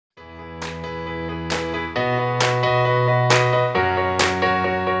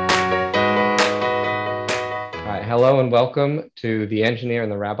Hello and welcome to The Engineer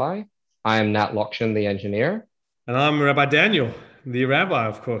and the Rabbi. I am Nat Lokshin, the engineer. And I'm Rabbi Daniel, the rabbi,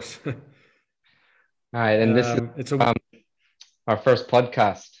 of course. All right, and this is It's a um, our first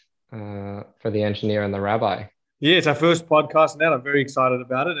podcast for The Engineer and the Rabbi. Yeah, it's our first podcast now. I'm very excited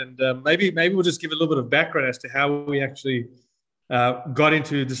about it, and maybe we'll just give a little bit of background as to how we actually got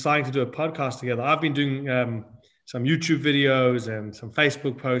into deciding to do a podcast together. I've been doing some YouTube videos and some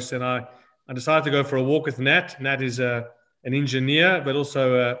Facebook posts, and I decided to go for a walk with Nat. Nat is an engineer, but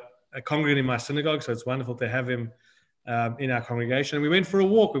also a congregant in my synagogue, so it's wonderful to have him in our congregation. And we went for a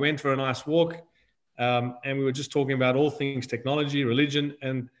walk. We went for a nice walk, and we were just talking about all things technology, religion,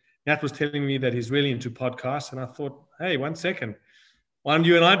 and Nat was telling me that he's really into podcasts. And I thought, hey, 1 second, why don't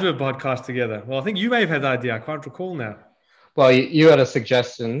you and I do a podcast together? Well, I think you may have had the idea. I can't recall now. Well, you had a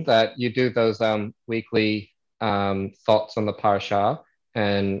suggestion that you do those weekly thoughts on the parasha,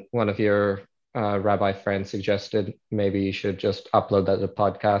 and one of your rabbi friends suggested maybe you should just upload that as a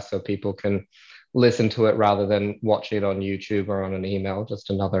podcast so people can listen to it rather than watching it on YouTube or on an email, just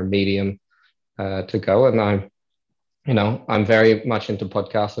another medium to go. And I'm very much into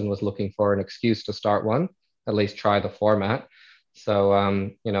podcasts and was looking for an excuse to start one, at least try the format. So,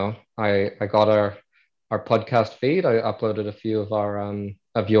 I got our podcast feed. I uploaded a few of our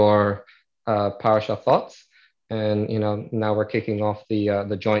of your parasha thoughts, and now we're kicking off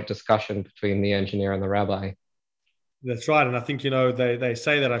the joint discussion between the engineer and the rabbi. That's right, and I think they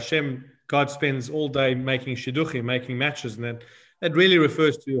say that Hashem, God, spends all day making shidduchim, making matches, and that really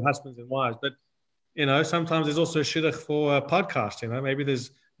refers to husbands and wives, but. Sometimes there's also a shidduch for a podcast.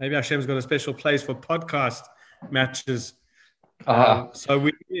 Maybe Hashem's got a special place for podcast matches. So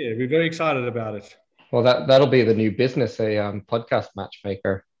we're very excited about it. Well, that'll be the new business, a podcast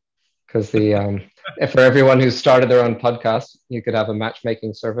matchmaker. Because if for everyone who's started their own podcast, you could have a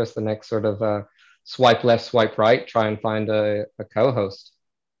matchmaking service. The next sort of swipe left, swipe right, try and find a co-host.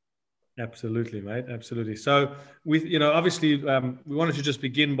 Absolutely, mate. Absolutely. So obviously, we wanted to just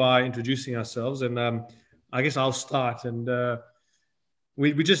begin by introducing ourselves, and I guess I'll start. And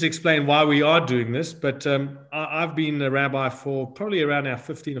we just explain why we are doing this. But I've been a rabbi for probably around now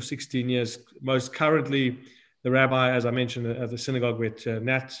 15 or 16 years. Most currently, the rabbi, as I mentioned, at the synagogue which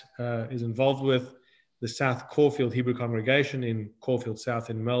Nat is involved with, the South Caulfield Hebrew Congregation in Caulfield South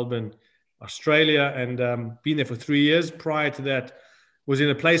in Melbourne, Australia, and been there for 3 years. Prior to that, was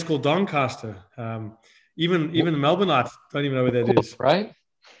in a place called Doncaster. Even the Melbourneites don't even know where that is. Right?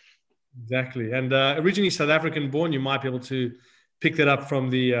 Exactly. And originally South African born, you might be able to pick that up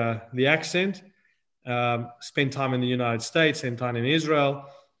from the accent. Spent time in the United States, spent time in Israel,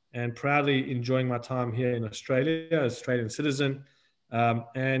 and proudly enjoying my time here in Australia, Australian citizen.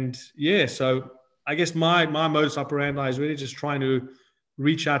 So I guess my modus operandi is really just trying to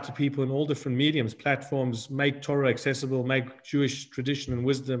reach out to people in all different mediums, platforms, make Torah accessible, make Jewish tradition and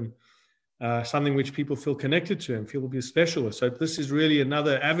wisdom something which people feel connected to and feel will be special with. So this is really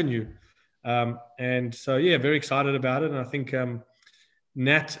another avenue. Very excited about it. And I think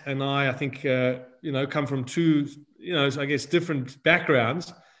Nat and I come from two, different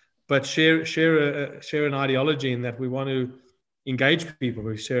backgrounds, but share an ideology in that we want to engage people.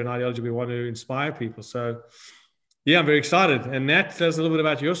 We share an ideology. We want to inspire people. So yeah, I'm very excited. And Nat, tell us a little bit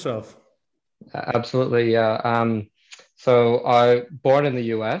about yourself. Absolutely, yeah. So I born in the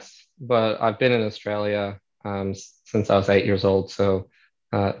US, but I've been in Australia since I was 8 years old. So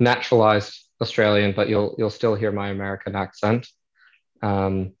naturalized Australian, but you'll still hear my American accent.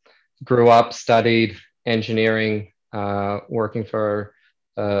 Grew up, studied engineering, working for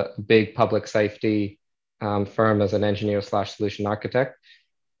a big public safety firm as an engineer / solution architect.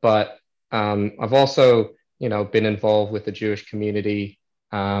 But I've also been involved with the Jewish community,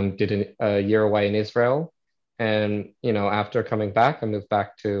 did a year away in Israel. And, after coming back, I moved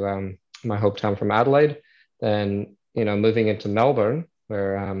back to my hometown from Adelaide. Then, moving into Melbourne,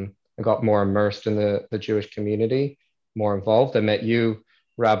 where I got more immersed in the Jewish community, more involved. I met you,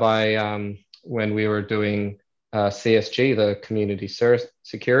 Rabbi, when we were doing CSG, the community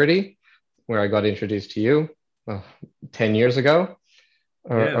security, where I got introduced to you 10 years ago.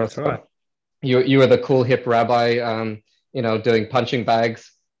 That's right. You were the cool hip rabbi, doing punching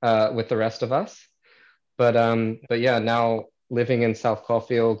bags with the rest of us. But yeah, now living in South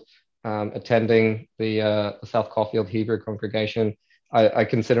Caulfield, attending the South Caulfield Hebrew congregation. I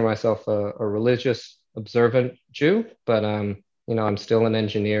consider myself a religious, observant Jew, but I'm still an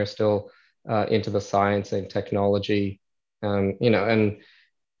engineer, still into the science and technology, and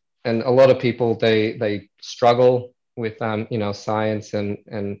a lot of people they struggle with science and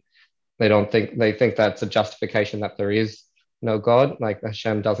they think that's a justification that there is no God, like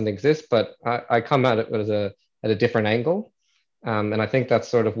Hashem doesn't exist. But I come at it as at a different angle. And I think that's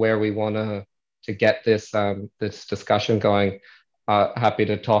sort of where we want to get this discussion going. Happy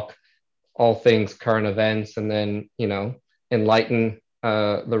to talk all things current events, and then enlighten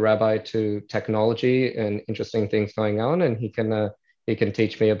the rabbi to technology and interesting things going on, and he can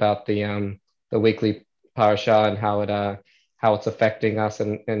teach me about the weekly parasha and how it's affecting us,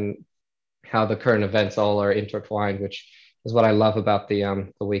 and how the current events all are intertwined, which is what I love about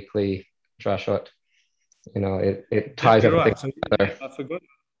the weekly drashot. It ties You're everything right. So together.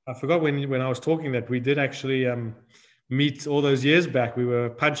 I forgot when I was talking that we did actually meet all those years back. We were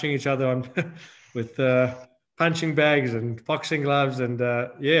punching each other on with punching bags and boxing gloves, and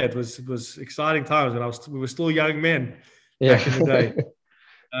yeah, it was exciting times when we were still young men Yeah. back in the day.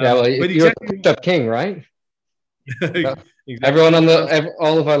 Yeah, well, But you're exactly, the push-up king, right? Yeah. exactly. Everyone And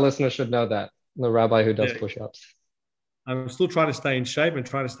all of our listeners should know that, the rabbi who does yeah, push-ups. I'm still trying to stay in shape and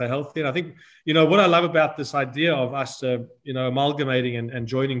trying to stay healthy. And I think, what I love about this idea of us, amalgamating and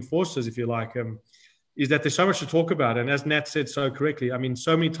joining forces, if you like, is that there's so much to talk about. And as Nat said so correctly, I mean,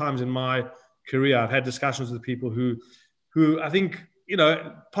 so many times in my career, I've had discussions with people who I think,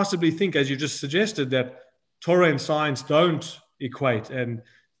 possibly think, as you just suggested, that Torah and science don't equate. And,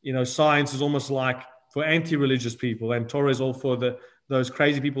 science is almost like for anti-religious people, and Torah is all for those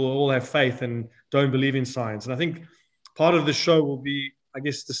crazy people who all have faith and don't believe in science. And I think part of the show will be, I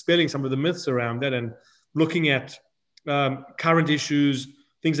guess, dispelling some of the myths around that and looking at current issues,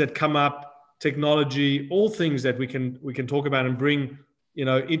 things that come up, technology, all things that we can talk about and bring,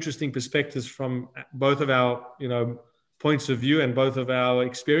 interesting perspectives from both of our, points of view and both of our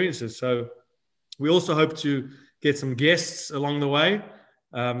experiences. So we also hope to get some guests along the way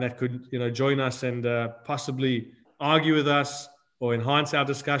that could, join us and possibly argue with us or enhance our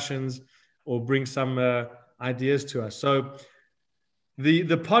discussions or bring some ideas to us. So the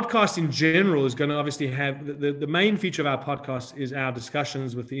podcast in general is going to obviously have the main feature of our podcast is our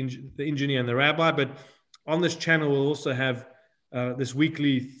discussions with the engineer and the rabbi. But on this channel, we'll also have this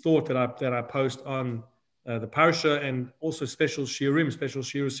weekly thought that I post on the parasha, and also special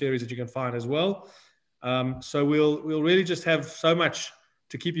shiur series that you can find as well. So we'll really just have so much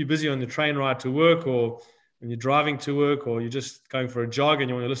to keep you busy on the train ride to work, or when you're driving to work, or you're just going for a jog and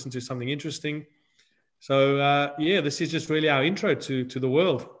you want to listen to something interesting. So yeah, this is just really our intro to the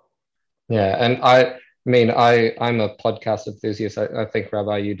world. Yeah, and I mean, I'm a podcast enthusiast. I think,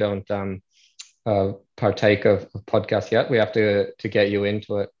 Rabbi, you don't partake of podcasts yet. We have to get you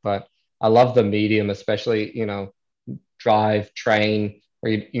into it, but I love the medium, especially drive, train,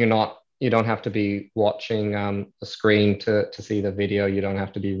 where you don't have to be watching a screen to see the video. You don't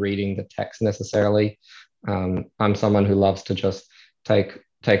have to be reading the text necessarily. I'm someone who loves to just take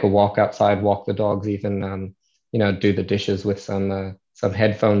a walk outside, walk the dogs, even do the dishes with some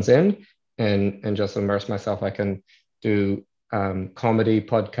headphones in, and just immerse myself. I can do comedy,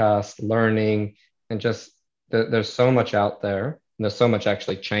 podcast, learning, and just there's so much out there. And there's so much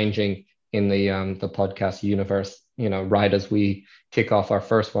actually changing in the podcast universe. Right as we kick off our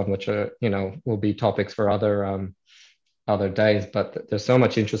first one, which will be topics for other days. But there's so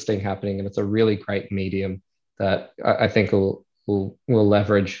much interesting happening, and it's a really great medium that I think will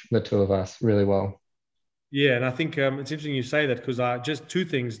leverage the two of us really well. Yeah, and I think it's interesting you say that, because just two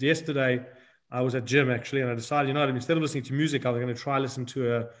things. Yesterday, I was at gym actually, and I decided, instead of listening to music, I was going to try listen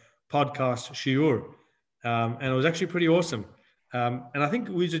to a podcast shiur, and it was actually pretty awesome. And I think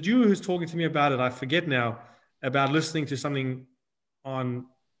was it you who's talking to me about it? I forget now, about listening to something on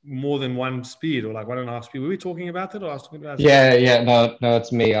more than one speed, or like 1.5 speed. Were we talking about that, or I was talking about Yeah, yeah, no,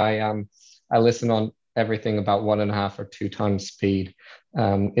 it's me. I listen on everything about 1.5 or 2 times speed.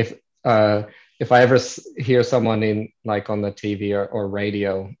 If I ever hear someone on the TV or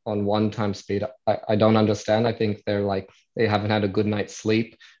radio on 1 time speed, I don't understand. I think they haven't had a good night's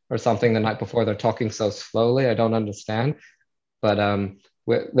sleep or something the night before. They're talking so slowly. I don't understand. But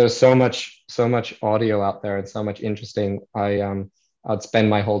there's so much audio out there and so much interesting. I'd spend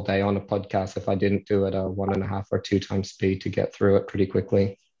my whole day on a podcast if I didn't do it 1.5 or 2 times speed to get through it pretty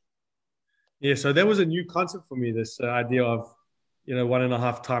quickly. Yeah, so that was a new concept for me, this idea of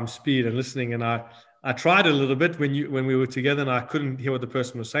 1.5 times speed and listening. And I tried it a little bit when we were together, and I couldn't hear what the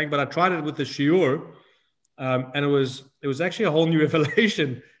person was saying, but I tried it with the shiur, and it was actually a whole new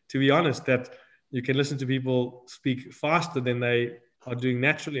revelation, to be honest, that you can listen to people speak faster than they are doing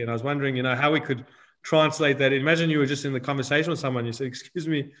naturally. And I was wondering, how we could translate that. Imagine you were just in the conversation with someone, you said, "Excuse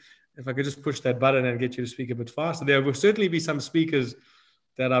me, if I could just push that button and get you to speak a bit faster." There will certainly be some speakers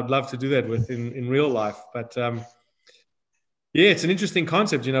that I'd love to do that with in real life. But yeah, it's an interesting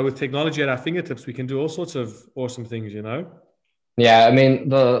concept. With technology at our fingertips, we can do all sorts of awesome things. Yeah, I mean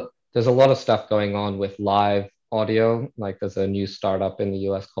there's a lot of stuff going on with live audio. Like there's a new startup in the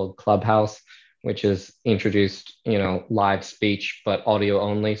US called Clubhouse, which is introduced, live speech, but audio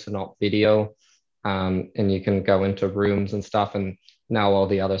only, so not video. And you can go into rooms and stuff. And now all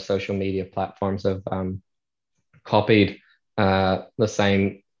the other social media platforms have copied the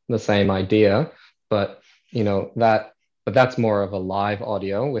same idea, but that's more of a live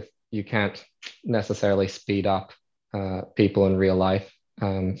audio with you can't necessarily speed up people in real life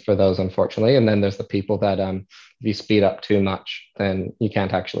for those, unfortunately. And then there's the people that if you speed up too much, then you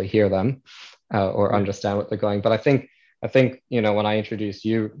can't actually hear them or understand what they're going. But I think when I introduced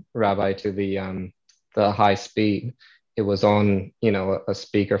you, Rabbi, to the high speed, it was on a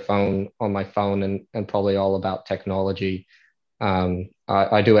speaker phone on my phone and probably all about technology.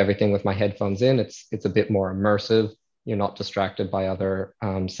 I do everything with my headphones in. It's a bit more immersive. You're not distracted by other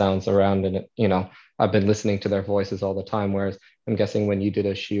sounds around, and I've been listening to their voices all the time. Whereas I'm guessing when you did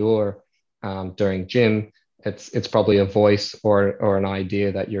a shiur during gym, it's probably a voice or an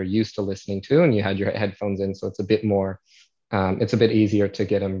idea that you're used to listening to, and you had your headphones in, so it's a bit more. It's a bit easier to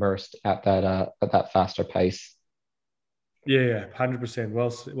get immersed at that faster pace. Yeah, 100%.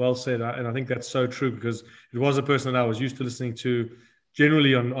 Well said. And I think that's so true because it was a person that I was used to listening to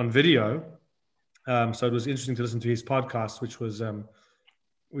generally on video. So it was interesting to listen to his podcast, which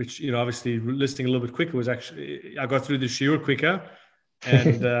obviously listening a little bit quicker was actually, I got through the shiur quicker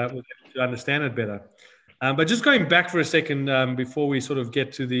and was able to understand it better. But just going back for a second before we sort of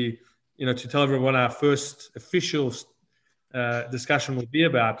get to to tell everyone our first official discussion will be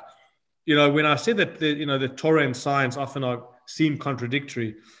about. When I said that the Torah and science often seem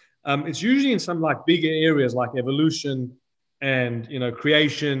contradictory, it's usually in some like bigger areas like evolution and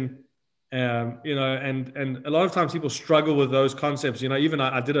creation, and a lot of times people struggle with those concepts. Even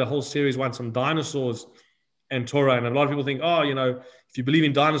I did a whole series once on dinosaurs and Torah, and a lot of people think, if you believe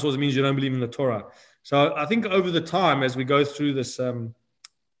in dinosaurs, it means you don't believe in the Torah. So I think over the time as we go through this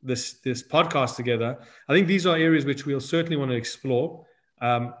podcast together, I think these are areas which we'll certainly want to explore.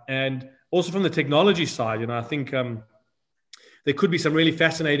 And also from the technology side, I think there could be some really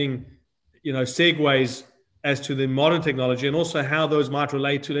fascinating, segues as to the modern technology and also how those might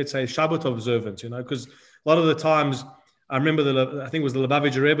relate to, let's say, Shabbat observance, because a lot of the times I remember I think it was the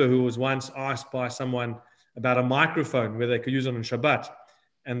Lubavitcher Rebbe who was once asked by someone about a microphone where they could use it on Shabbat.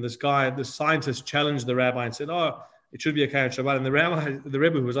 And the scientist challenged the rabbi and said, it should be okay on Shabbat. And the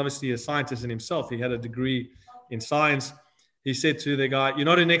Rebbe, who was obviously a scientist in himself, he had a degree in science. He said to the guy, you're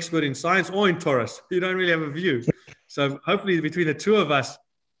not an expert in science or in Torah. You don't really have a view. So hopefully between the two of us,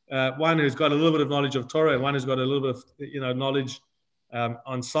 one who's got a little bit of knowledge of Torah and one who's got a little bit of, knowledge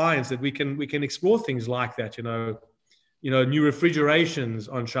on science, that we can explore things like that, new refrigerations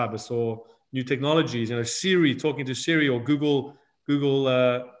on Shabbos or new technologies, Siri, talking to Siri or Google,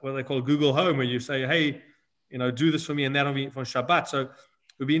 what they call Google Home, where you say, hey, do this for me and that'll be for Shabbat. So it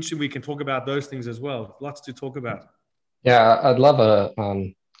would be interesting. We can talk about those things as well. Lots to talk about. Yeah, I'd love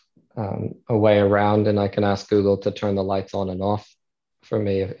a way around, and I can ask Google to turn the lights on and off for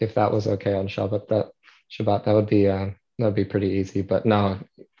me if that was okay on Shabbat. That would be pretty easy. But no,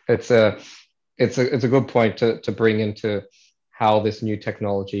 it's a good point to bring into how this new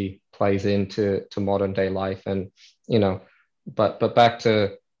technology plays into modern day life, and but back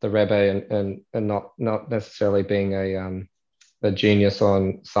to the Rebbe and not necessarily being a genius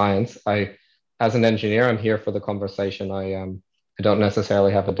on science. As an engineer, I'm here for the conversation. I don't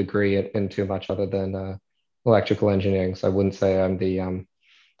necessarily have a degree in too much other than electrical engineering, so I wouldn't say I'm the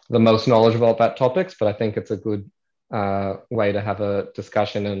most knowledgeable about topics. But I think it's a good way to have a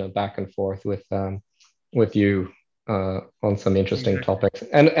discussion and a back and forth with you on some interesting topics.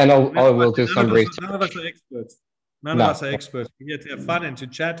 And I will do some research. None of us are experts. None of us are experts. We're here to have fun and to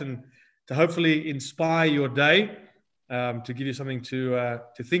chat and to hopefully inspire your day. To give you something to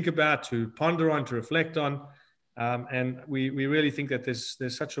think about, to ponder on, to reflect on. And we really think that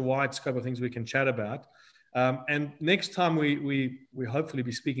there's such a wide scope of things we can chat about. And next time we hopefully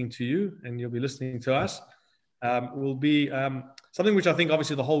be speaking to you and you'll be listening to us, will be something which I think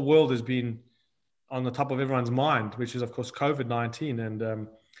obviously the whole world has been on the top of everyone's mind, which is, of course, COVID-19. And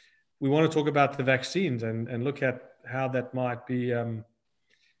we want to talk about the vaccines and look at how that might be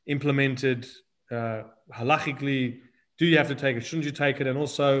implemented halachically. Do you have to take it? Shouldn't you take it? And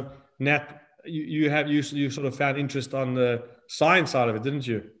also, Nat, you sort of found interest on the science side of it, didn't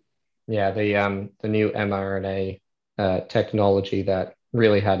you? Yeah, the new mRNA technology that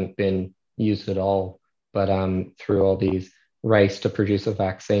really hadn't been used at all, but through all these race to produce a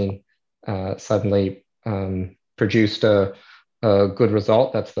vaccine, suddenly produced a good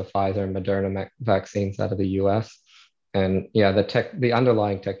result. That's the Pfizer and Moderna vaccines out of the US. And yeah, the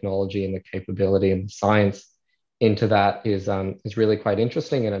underlying technology and the capability and the science into that is really quite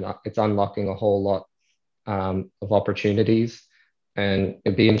interesting, and it's unlocking a whole lot of opportunities. And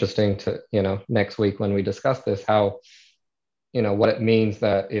it'd be interesting to, next week when we discuss this, how, what it means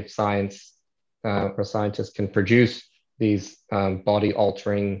that if science or scientists can produce these body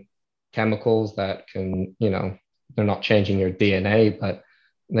altering chemicals that can, they're not changing your DNA, but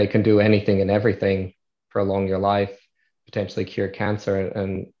they can do anything and everything, prolong your life, potentially cure cancer.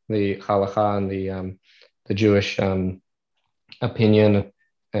 And the halakha and the Jewish opinion,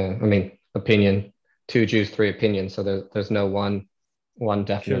 opinion, two Jews, three opinions. So there's no one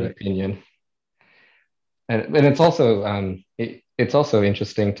definite opinion. And it's also it's also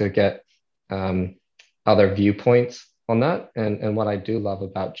interesting to get other viewpoints on that. And what I do love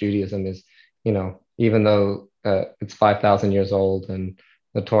about Judaism is, even though it's 5,000 years old and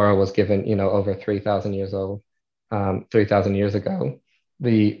the Torah was given, over 3,000 years old, 3,000 years ago,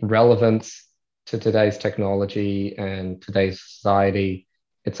 the relevance to today's technology and today's society,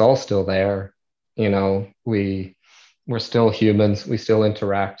 it's all still there. We're still humans. We still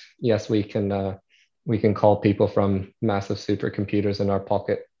interact. Yes, we can call people from massive supercomputers in our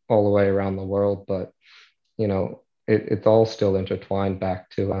pocket all the way around the world, but it's all still intertwined back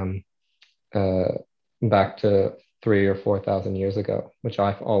to 3 or 4,000 years ago, which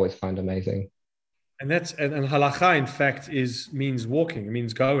I always find amazing. And halakha, in fact, means walking. It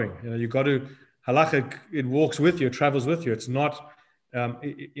means going. You got to halakha. It walks with you. It travels with you. It's not.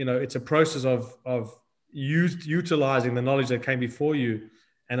 It's a process of utilizing the knowledge that came before you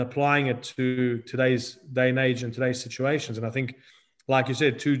and applying it to today's day and age and today's situations. And I think, like you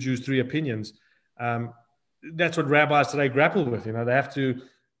said, two Jews, three opinions. That's what rabbis today grapple with. They have to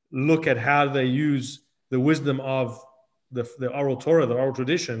look at how they use the wisdom of the oral Torah, the oral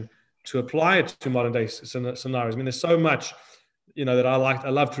tradition, to apply it to modern day scenarios. There's so much, that I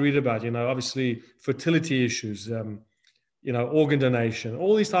love to read about. Obviously fertility issues, organ donation,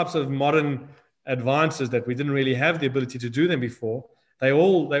 all these types of modern advances that we didn't really have the ability to do them before. They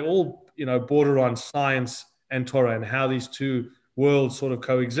all border on science and Torah, and how these two worlds sort of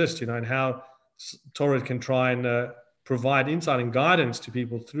coexist, and how Torah can try and provide insight and guidance to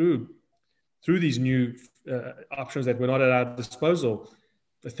people through these new options that were not at our disposal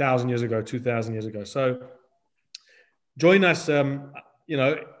 1,000 years ago, 2,000 years ago. So join us.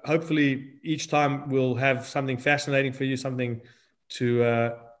 Hopefully each time we'll have something fascinating for you, something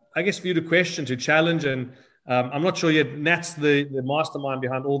to, for you to question, to challenge. And I'm not sure yet, Nat's the mastermind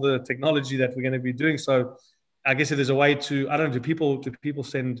behind all the technology that we're going to be doing. So I guess if there's a way to, I don't know, do people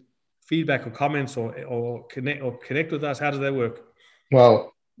send feedback or comments or connect with us? How does that work?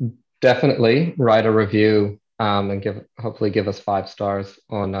 Well, definitely write a review and hopefully give us 5 stars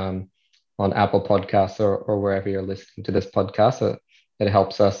on Apple Podcasts or wherever you're listening to this podcast. It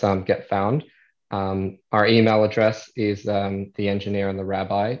helps us get found. Our email address is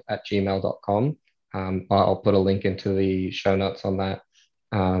theengineerandtherabbi@gmail.com. I'll put a link into the show notes on that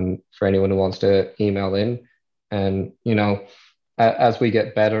for anyone who wants to email in. And, as we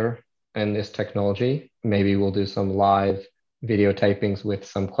get better in this technology, maybe we'll do some live video tapings with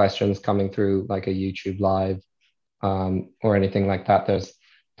some questions coming through, like a YouTube live or anything like that. There's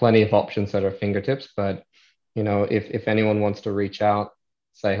plenty of options at our fingertips, but if anyone wants to reach out,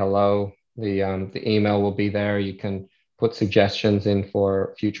 say hello, the email will be there. You can put suggestions in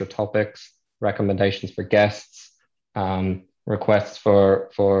for future topics, recommendations for guests, requests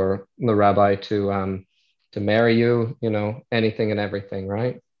for the rabbi to marry you, anything and everything,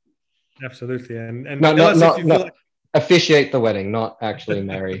 right? Absolutely. And not officiate the wedding, not actually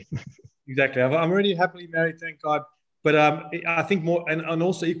marry. Exactly. I'm already happily married, thank God. But I think more, and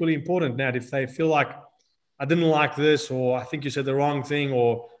also equally important, Nat, if they feel like I didn't like this, or I think you said the wrong thing,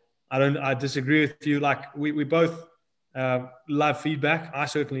 or I disagree with you. Like we both love feedback. I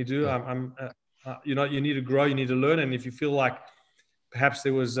certainly do. You need to grow, you need to learn. And if you feel like perhaps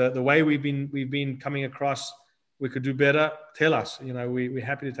there was the way we've been coming across, we could do better, tell us. We're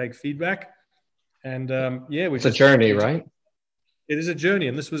happy to take feedback. And it's a journey, right? It is a journey,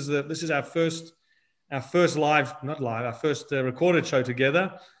 and this is our first recorded show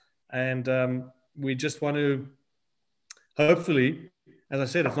together, and we just want to, hopefully, as I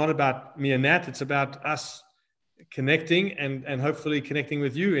said, it's not about me and Nat, it's about us connecting and hopefully connecting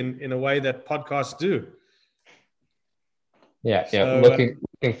with you in a way that podcasts do. Yeah. Looking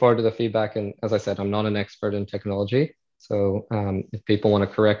forward to the feedback. And as I said, I'm not an expert in technology, so if people want to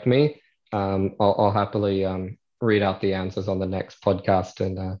correct me, I'll happily read out the answers on the next podcast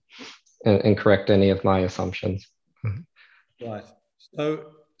and correct any of my assumptions. Right.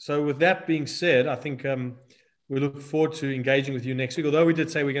 So with that being said, I think We look forward to engaging with you next week. Although we did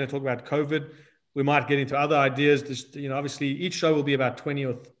say we're going to talk about COVID, we might get into other ideas. Just, obviously each show will be about 20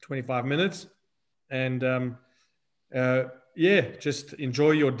 or 25 minutes. And just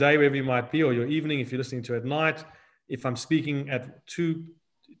enjoy your day wherever you might be, or your evening if you're listening to it at night. If I'm speaking at two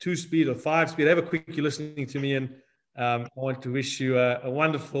speed or 5 speed, however quick you're listening to me, and I want to wish you a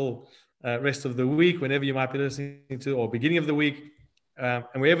wonderful rest of the week, whenever you might be listening to, or beginning of the week. And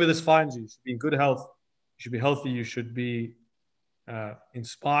wherever this finds you, you should be in good health. You should be healthy. You should be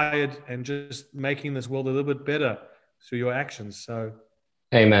inspired, and just making this world a little bit better through your actions. So,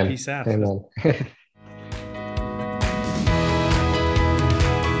 Amen. peace out. Amen.